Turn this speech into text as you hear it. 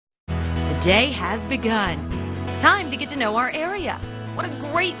day has begun. Time to get to know our area. What a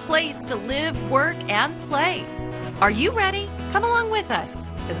great place to live, work, and play. Are you ready? Come along with us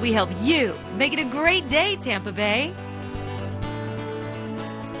as we help you make it a great day, Tampa Bay.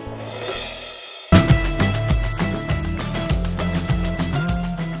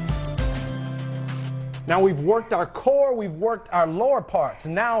 Now we've worked our core, we've worked our lower parts.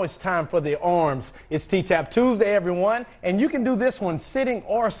 Now it's time for the arms. It's T-Tapp Tuesday, everyone, and you can do this one sitting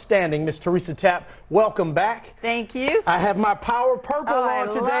or standing. Miss Teresa Tapp, welcome back. Thank you. I have my power purple on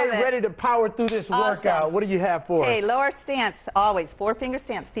today, ready to power through this workout. What do you have for us? Okay, lower stance, always. 4-finger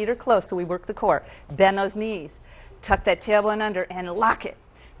stance, feet are close, so we work the core. Bend those knees, tuck that tailbone under, and lock it.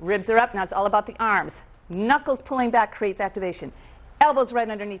 Ribs are up, now it's all about the arms. Knuckles pulling back creates activation. Elbows right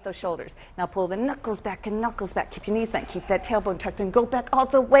underneath those shoulders. Now pull the knuckles back and knuckles back. Keep your knees bent. Keep that tailbone tucked and go back all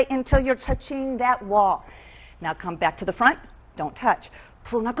the way until you're touching that wall. Now come back to the front. Don't touch.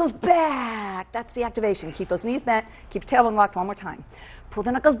 Pull knuckles back. That's the activation. Keep those knees bent. Keep your tailbone locked one more time. Pull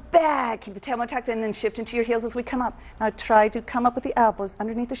the knuckles back. Keep the tailbone tucked in and shift into your heels as we come up. Now try to come up with the elbows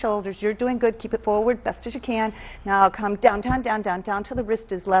underneath the shoulders. You're doing good. Keep it forward best as you can. Now come down, down, down, down, down till the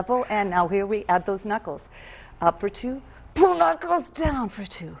wrist is level. And now here we add those knuckles. Up for 2. Pull knuckles down for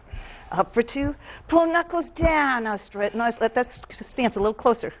 2. Up for 2. Pull knuckles down. Now straight. Now let that stance a little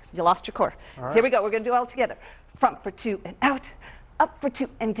closer. You lost your core. Right. Here we go. We're going to do it all together. Front for 2 and out. Up for 2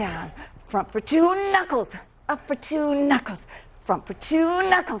 and down. Front for 2 knuckles. Up for 2 knuckles. Front for 2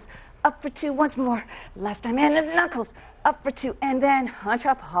 knuckles. Up for 2 once more. Last time in is knuckles. Up for 2 and then hunch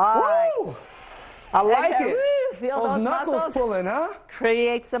up high. Woo! I like it. Woo! Feel those knuckles muscles pulling, huh?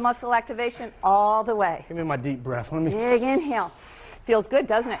 Creates the muscle activation all the way. Give me my deep breath. Let me. Big inhale. Feels good,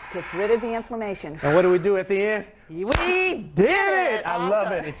 doesn't it? Gets rid of the inflammation. And what do we do at the end? We did it! I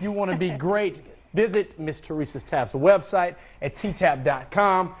love it. If you want to be great, visit Miss Teresa Tapp's website at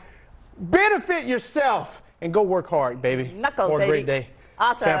T-Tapp.com. Benefit yourself and go work hard, baby. Knuckles, for a baby. great day.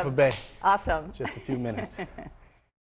 Awesome. Tampa Bay. Awesome. Just a few minutes.